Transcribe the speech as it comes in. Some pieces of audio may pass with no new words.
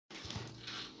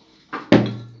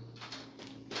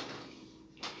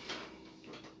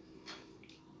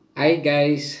Hi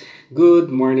guys,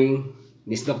 good morning.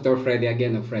 This is Dr. Freddie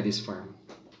again of Freddie's Farm.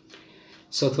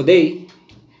 So today,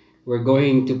 we're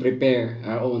going to prepare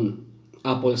our own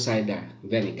apple cider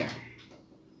vinegar.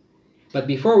 But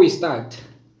before we start,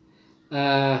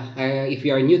 if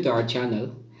you are new to our channel,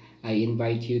 I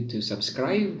invite you to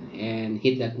subscribe and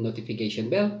hit that notification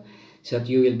bell so that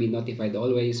you will be notified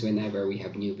always whenever we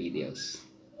have new videos.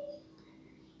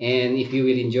 And if you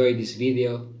will enjoy this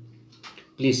video,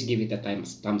 please give it a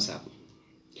thumbs up.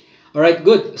 Alright,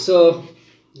 good. So,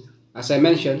 as I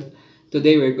mentioned,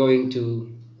 today we're going to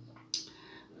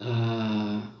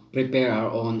prepare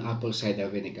our own apple cider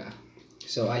vinegar.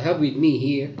 So, I have with me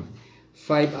here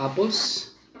 5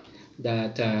 apples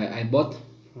that I bought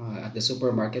at the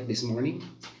supermarket this morning.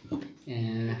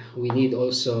 We need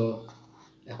also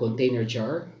a container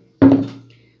jar.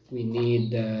 We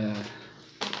need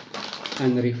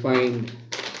unrefined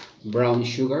brown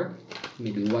sugar,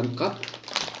 maybe 1 cup.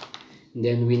 And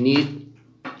then we need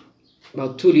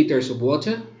about 2 liters of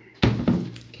water.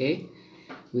 Okay,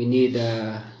 we need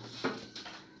a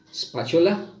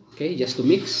spatula, okay, just to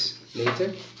mix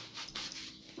later.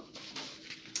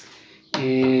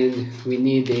 And we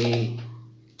need a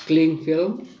cling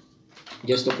film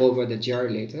just to cover the jar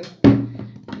later.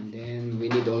 And then we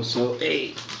need also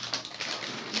a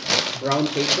brown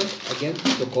paper again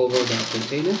to cover the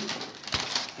container.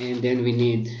 And then we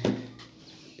need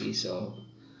a piece of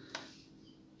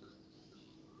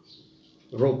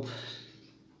rope.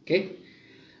 Okay.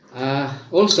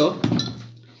 Also,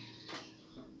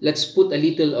 let's put a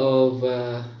little of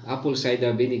apple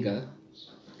cider vinegar.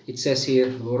 It says here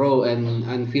raw and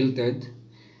unfiltered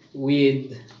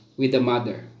with the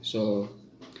mother. So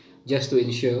just to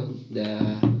ensure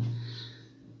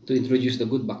to introduce the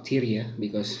good bacteria,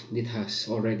 because it has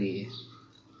already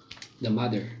the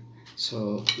mother.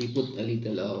 So we put a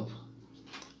little of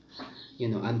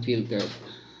unfiltered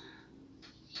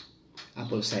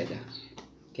apple cider.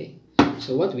 Okay,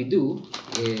 so what we do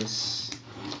is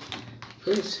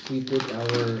first we put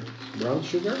our brown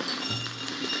sugar.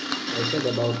 I said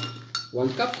about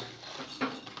 1 cup.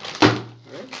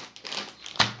 Alright,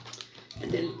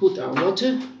 and then put our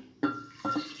water.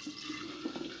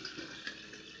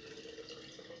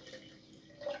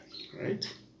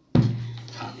 Alright,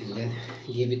 and then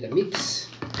give it a mix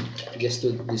just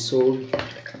to dissolve,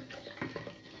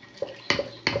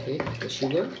 okay, the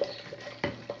sugar.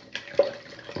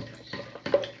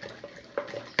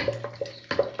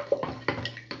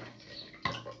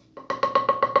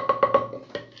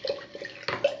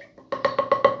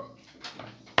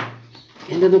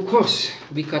 And then of course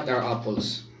we cut our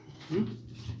apples.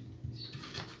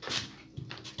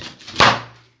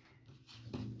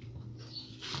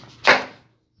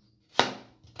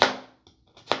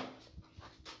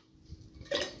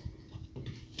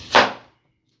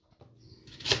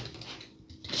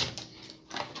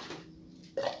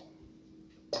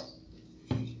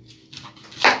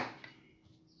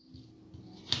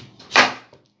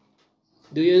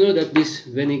 Do you know that this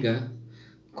vinegar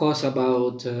costs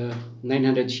about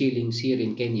 900 shillings here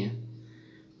in Kenya?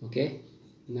 Okay,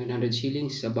 900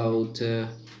 shillings, about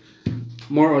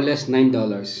more or less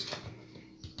 $9.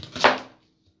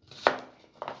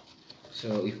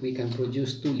 So if we can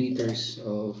produce 2 liters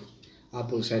of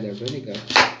apple cider vinegar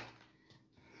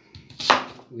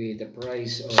with the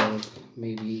price of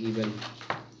maybe even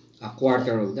a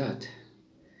quarter of that,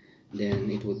 then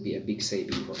it would be a big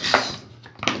saving for us.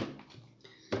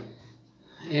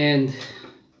 And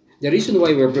the reason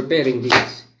why we're preparing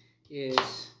this is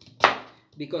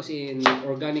because in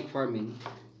organic farming,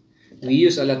 we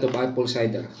use a lot of apple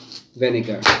cider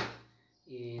vinegar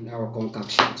in our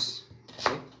concoctions.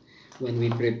 Okay? When we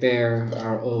prepare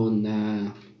our own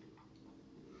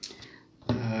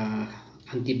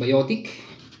antibiotic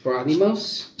for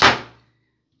animals,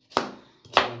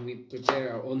 when we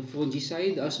prepare our own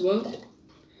fungicide as well,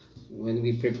 when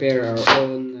we prepare our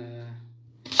own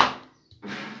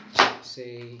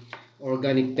say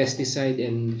organic pesticide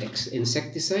and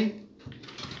insecticide,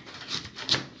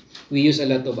 we use a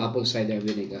lot of apple cider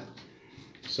vinegar.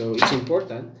 So it's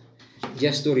important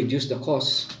just to reduce the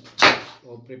cost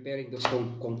of preparing those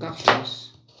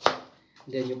concoctions.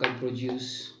 Then you can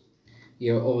produce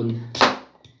your own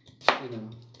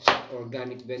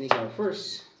organic vinegar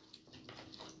first.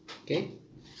 Okay,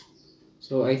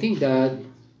 so I think that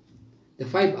the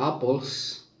 5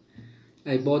 apples,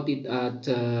 I bought it at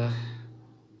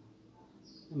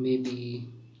maybe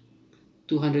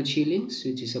 200 shillings,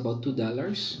 which is about $2.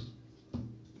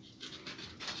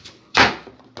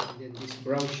 And then this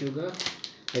brown sugar,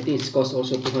 I think it's cost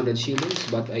also 200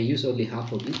 shillings, but I use only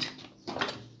half of it.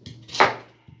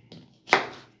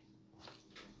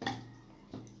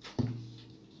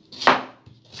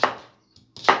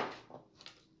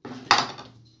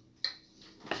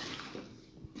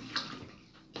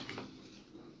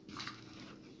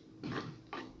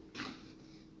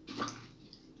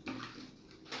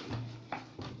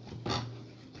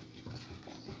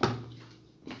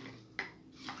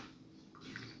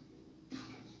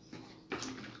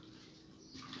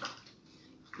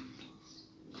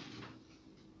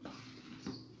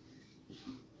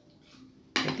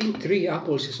 think 3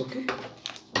 apples is okay.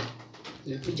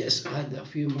 Let me just add a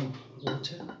few more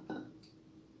water.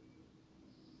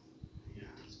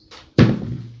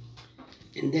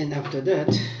 And then after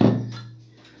that,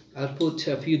 I'll put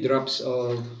a few drops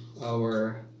of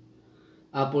our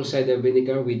apple cider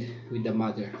vinegar with the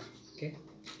mother. Okay.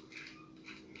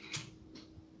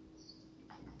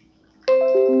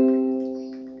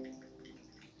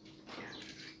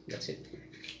 That's it.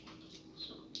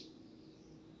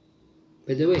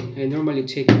 By the way, I normally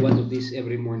take one of these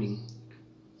every morning.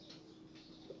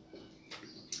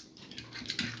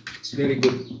 It's very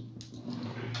good.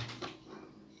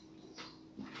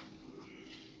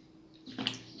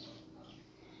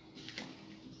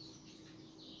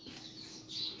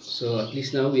 So at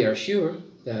least now we are sure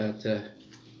that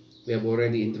we have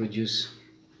already introduced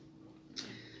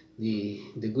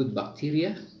the good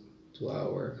bacteria to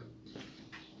our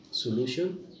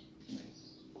solution.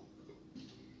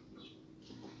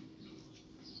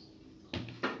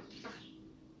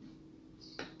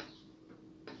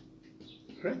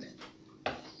 Right.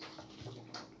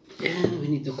 And we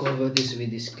need to cover this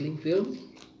with this cling film.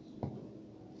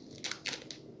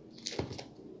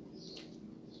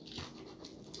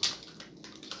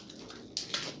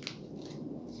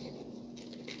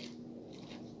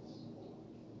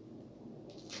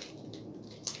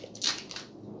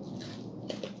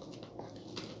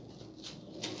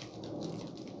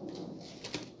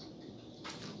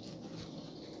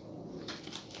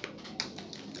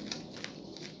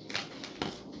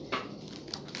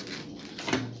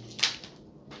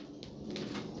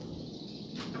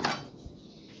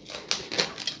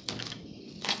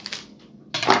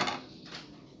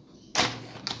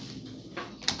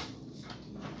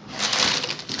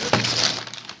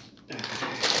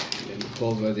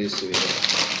 Cover this with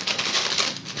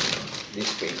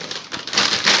this paper.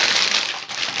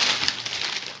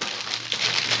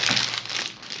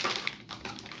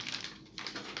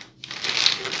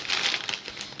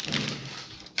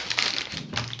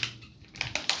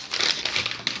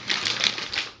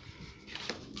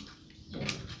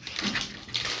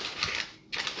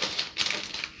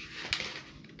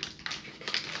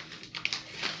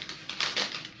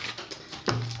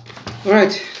 All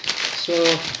right, so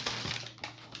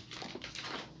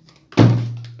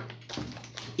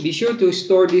be sure to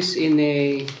store this in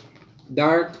a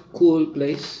dark, cool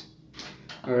place.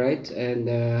 All right, and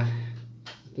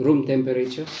room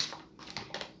temperature.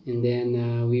 And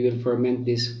then we will ferment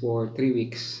this for 3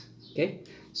 weeks. Okay,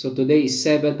 so today is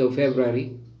 7th of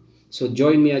February. So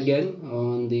join me again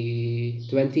on the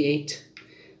 28th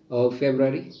of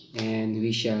February, and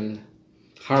we shall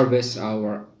harvest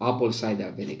our apple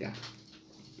cider vinegar.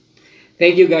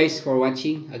 Thank you guys for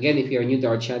watching. Again, if you are new to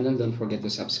our channel, don't forget to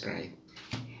subscribe.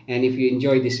 And if you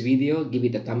enjoyed this video, give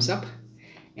it a thumbs up,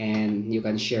 and you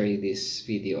can share this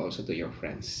video also to your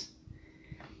friends.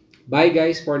 Bye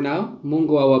guys for now.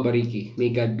 Mungu bariki. May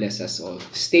God bless us all.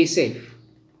 Stay safe.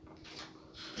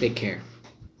 Take care.